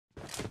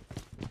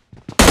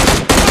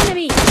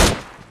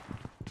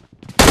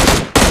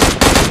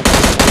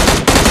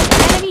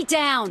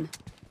down!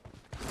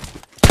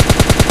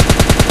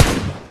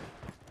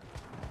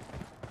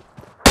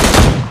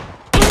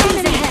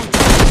 Enemies ahead!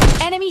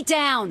 Enemy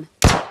down!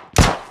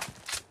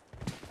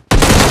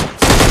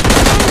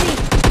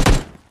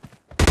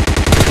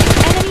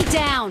 Enemy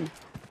down!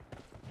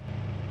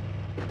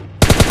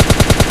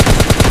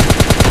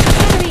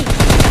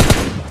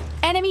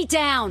 Enemy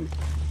down!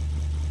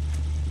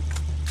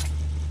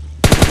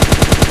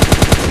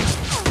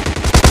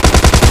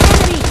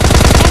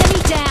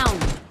 Enemy down!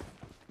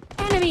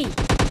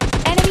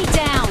 Enemy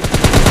down!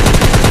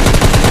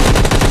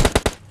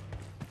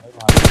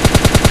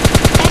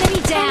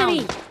 Enemy down!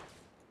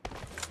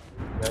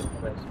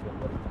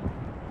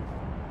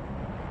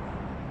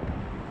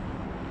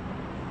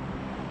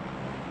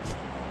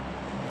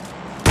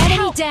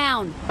 Enemy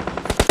down!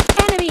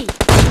 Enemy!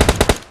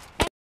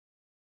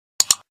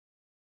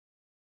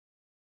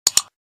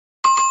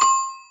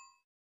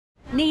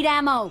 Need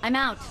ammo. I'm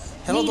out.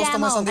 Hello दोस्तों,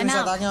 मैं संदीप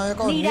निषाद आ गया हूं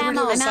एक और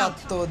video के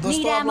साथ। तो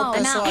दोस्तों, आप लोग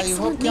कैसे हो? आई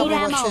होप कि आप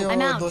लोग अच्छे हो।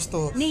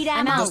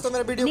 दोस्तों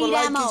मेरे वीडियो को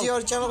लाइक कीजिए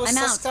और चैनल को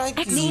सब्सक्राइब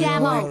कीजिए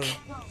और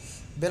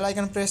बेल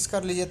आइकन प्रेस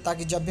कर लीजिए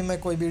ताकि जब भी मैं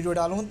कोई वीडियो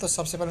डालूं तो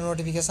सबसे पहले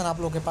नोटिफिकेशन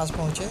आप लोग के पास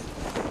पहुंचे।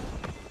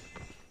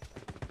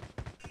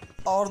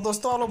 और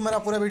दोस्तों, आप लोग मेरा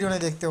पूरा वीडियो नहीं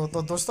देखते हो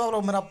तो दोस्तों आप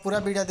लोग मेरा पूरा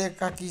वीडियो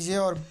देखा कीजिए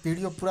और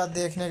वीडियो पूरा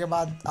देखने के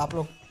बाद आप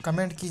लोग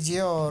कमेंट कीजिए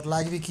और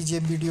लाइक भी कीजिए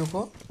वीडियो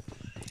को।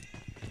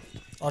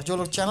 और जो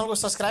लोग चैनल को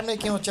सब्सक्राइब नहीं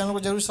किए हो चैनल को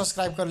जरूर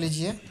सब्सक्राइब कर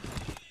लीजिए।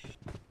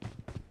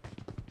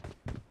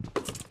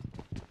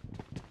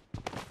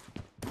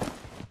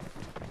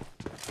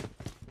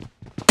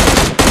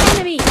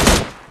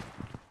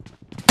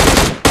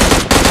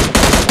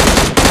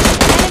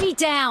 Enemy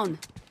down!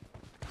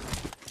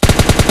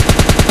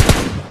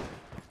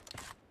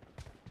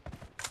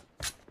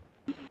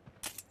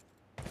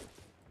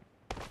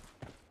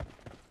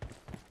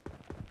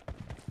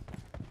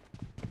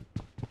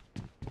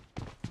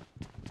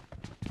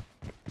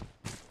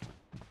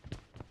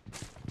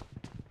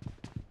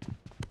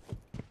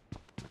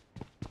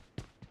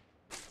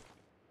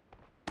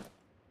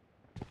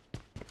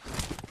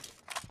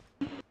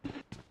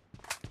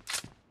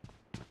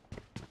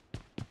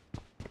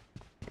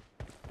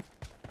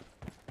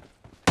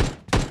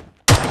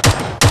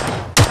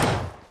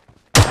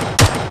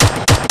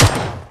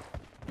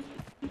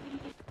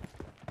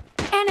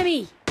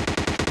 Enemy!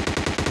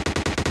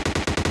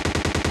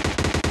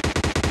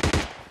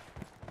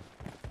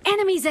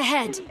 Enemies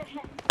ahead!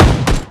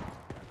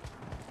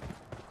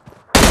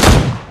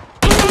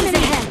 Enemies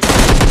ahead!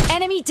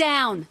 Enemy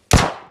down!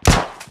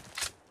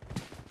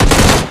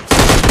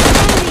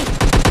 Enemy!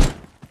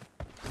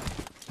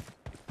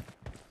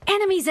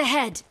 Enemies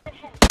ahead!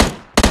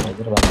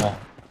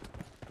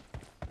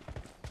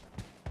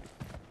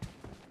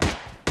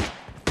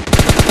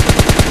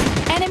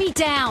 Enemy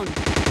down!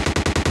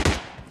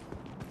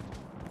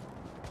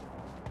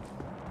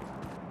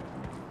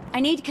 I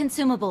need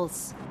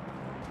consumables.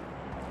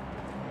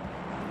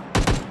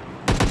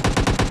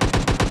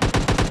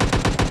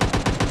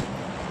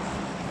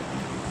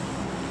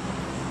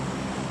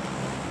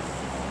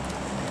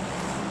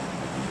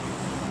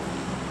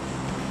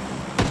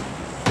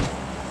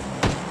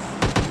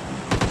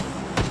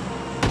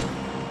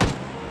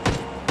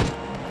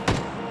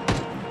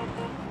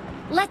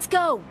 Let's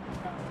go!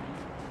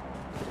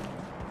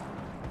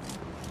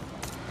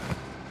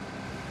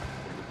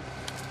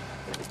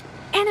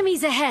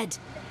 Enemies ahead!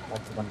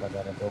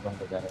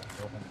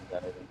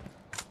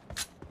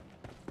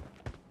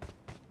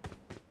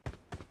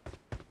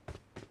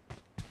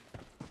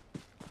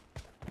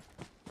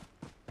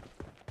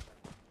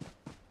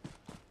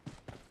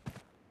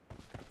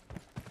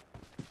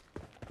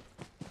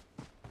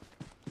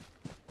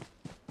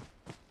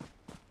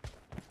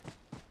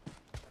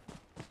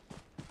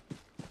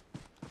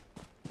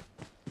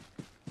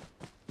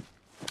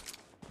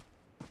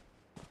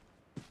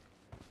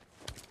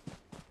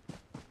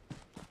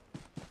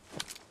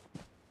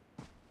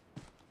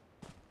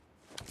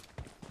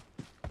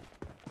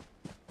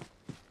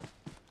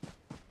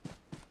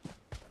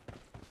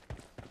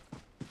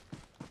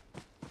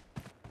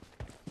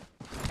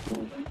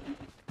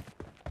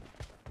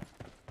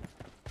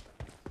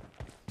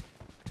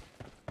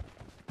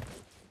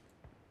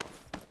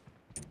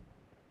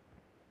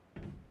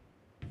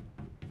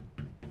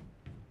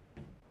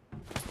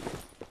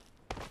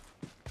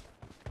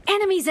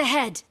 Enemies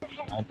ahead!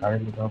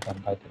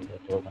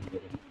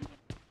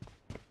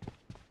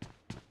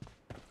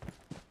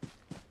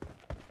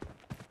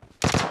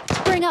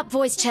 Bring up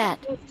voice chat.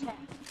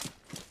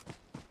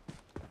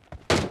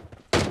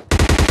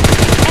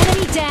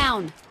 Enemy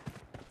down!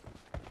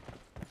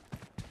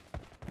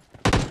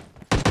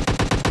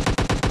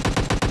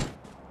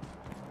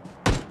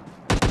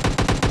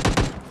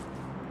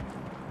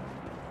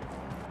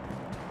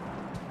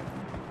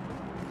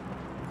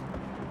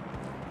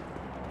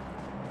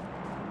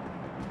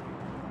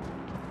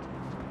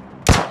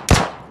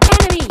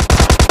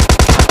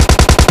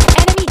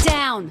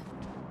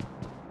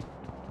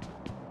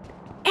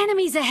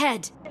 Enemies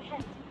ahead!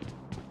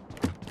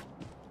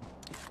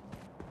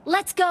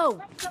 Let's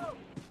go!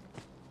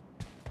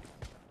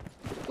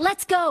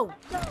 Let's go!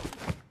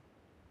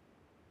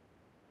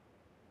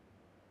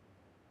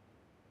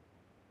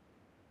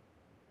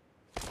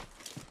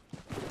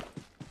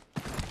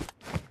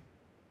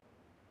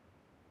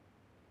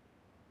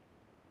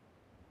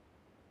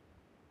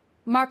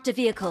 Marked a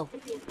vehicle.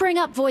 Bring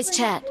up voice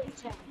chat.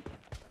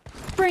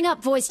 Bring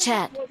up voice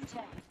chat.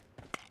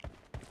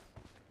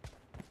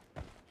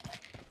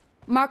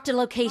 Marked a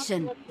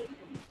location.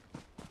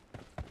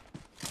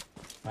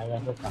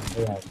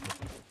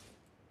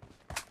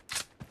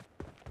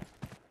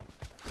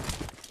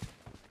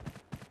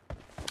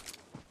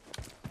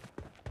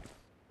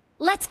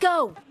 Let's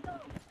go!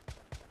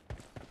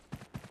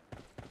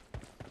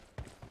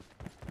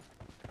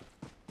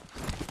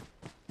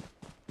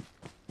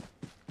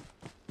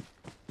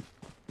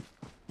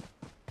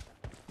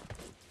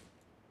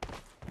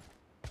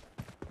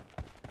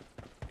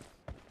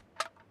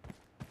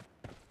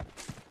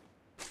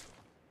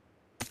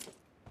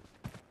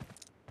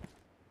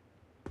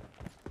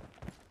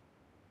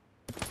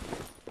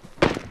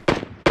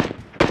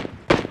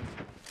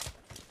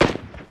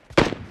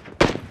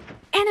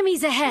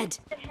 Enemies ahead!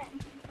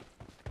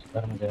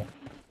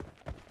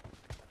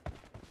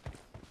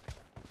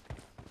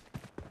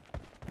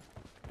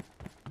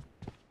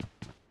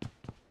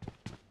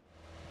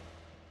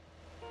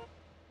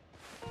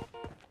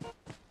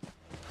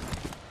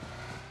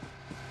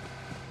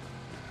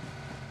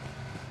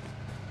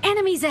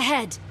 Enemies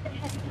ahead!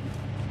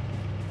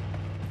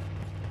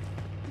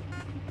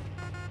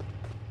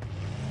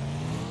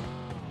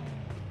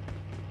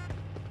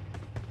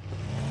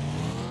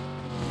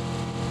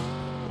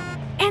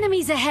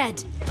 Enemies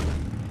ahead!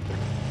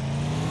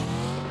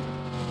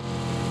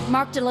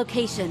 Marked a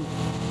location.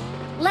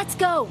 Let's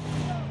go!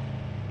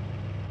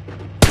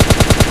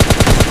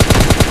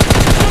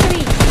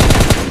 Enemy!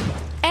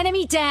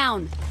 Enemy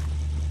down!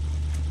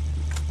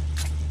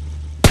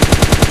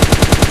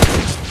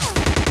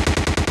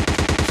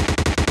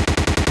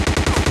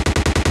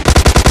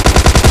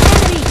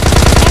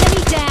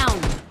 Enemy down!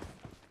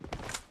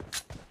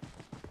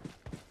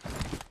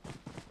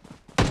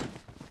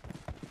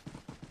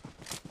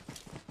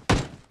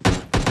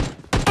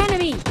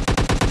 Enemy!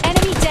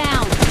 Enemy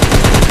down!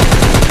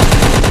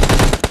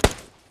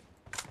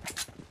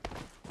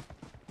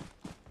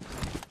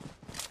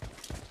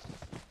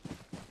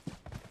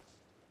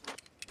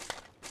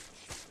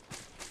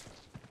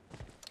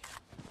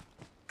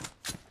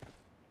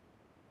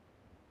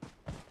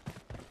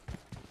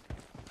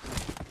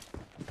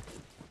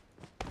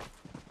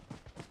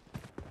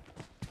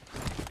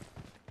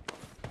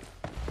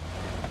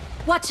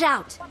 Watch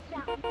out!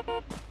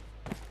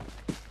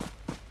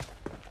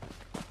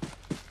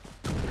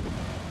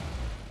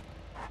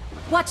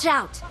 Watch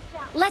out!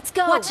 Let's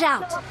go! Watch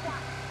out!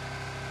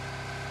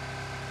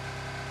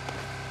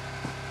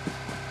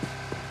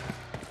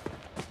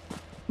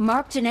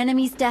 Marked an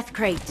enemy's death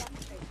crate.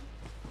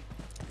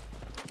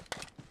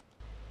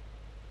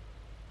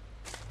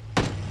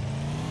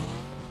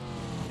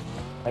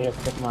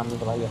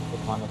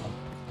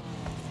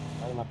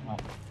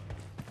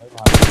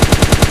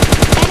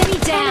 Enemy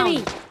down!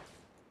 Enemy.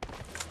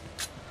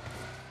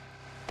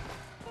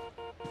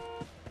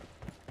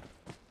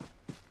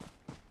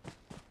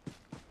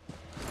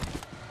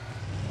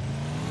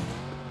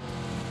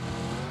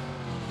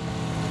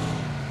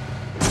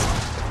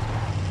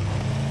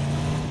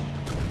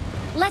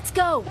 Let's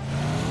go!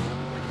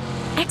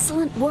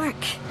 Excellent work!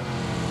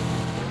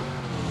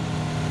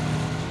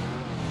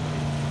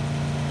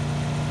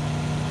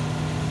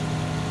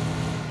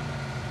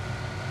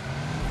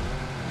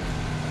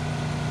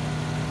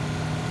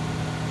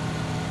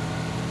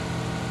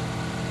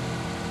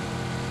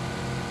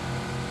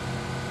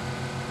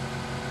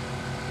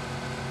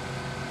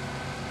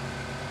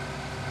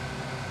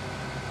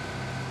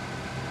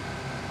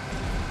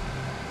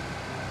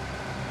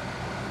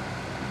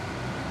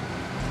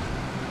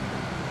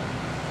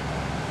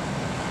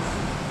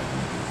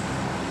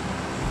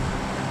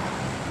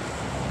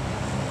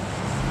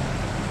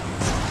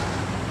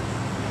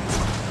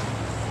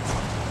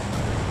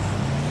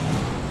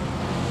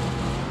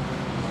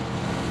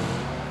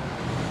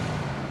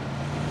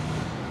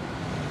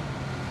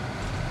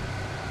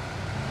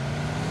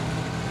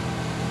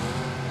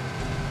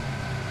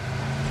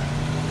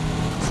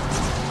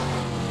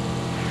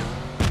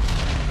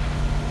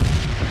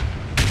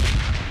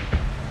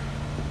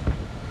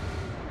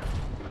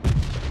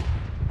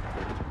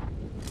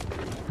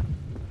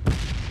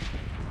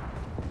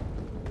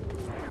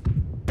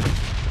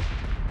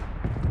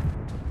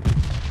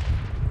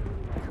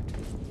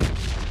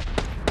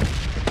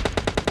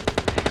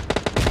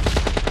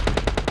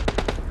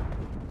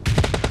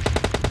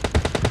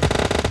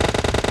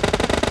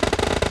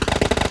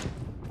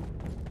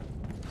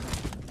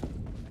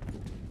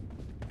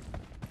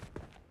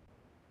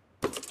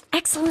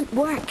 Excellent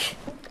work!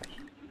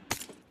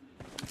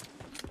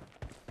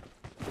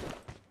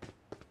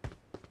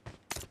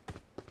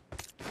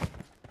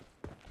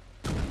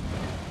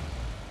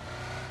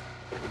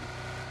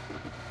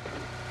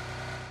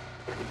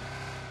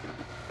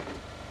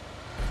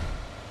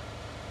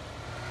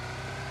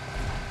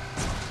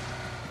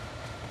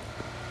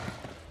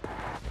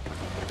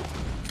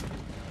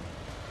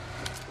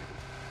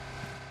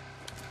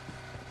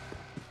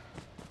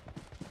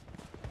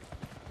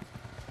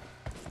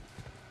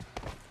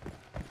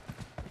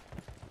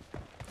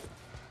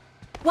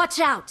 Watch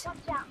out!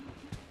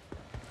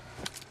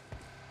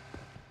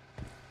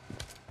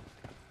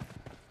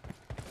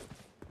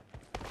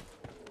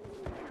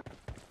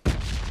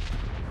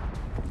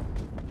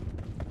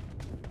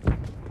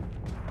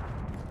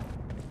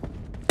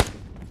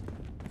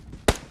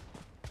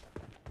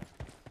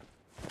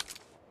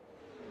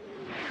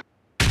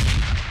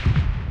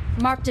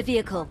 Marked a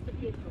vehicle.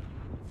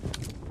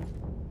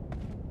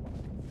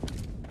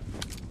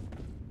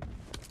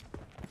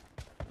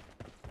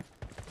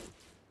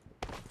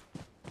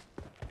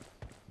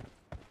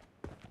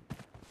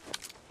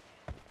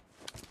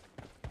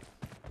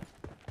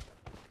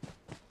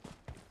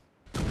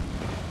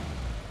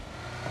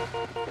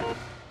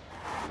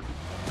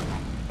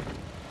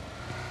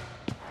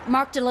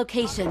 Marked a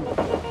location.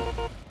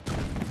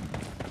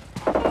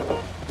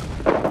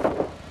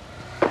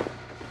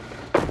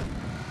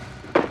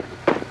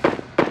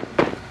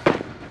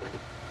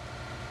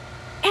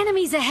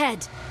 Enemies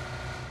ahead!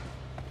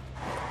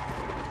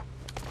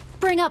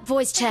 Bring up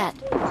voice chat.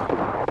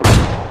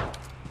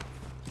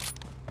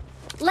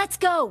 Let's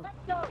go!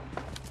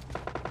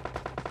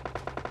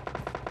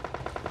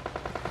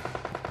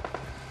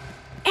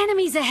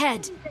 Enemies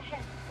ahead!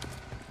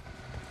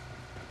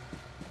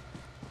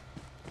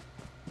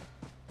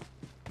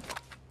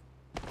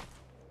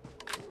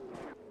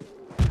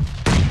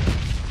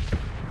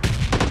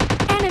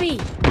 Enemy!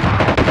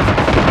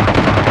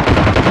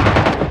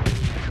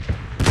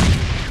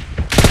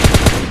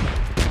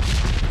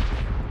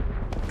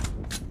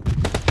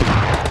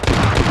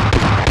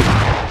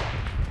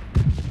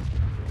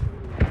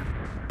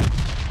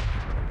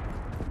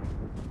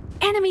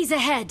 Enemies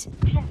ahead!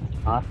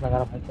 हाथ लगा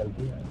रहा भाई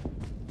जल्दी है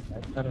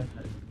back कर रहा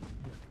है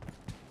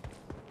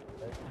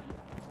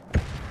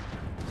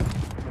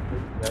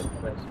back कर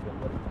रहा है इसके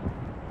ऊपर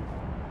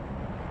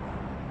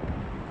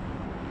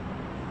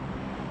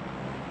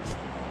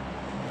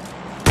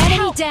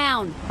Enemy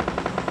down!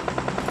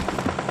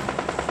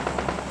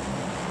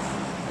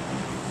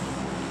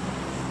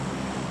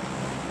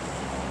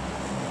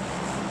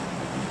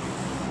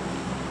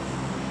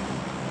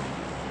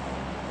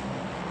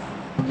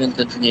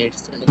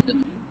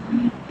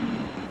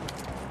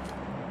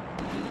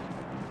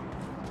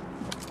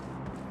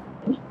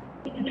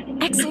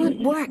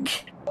 Excellent work!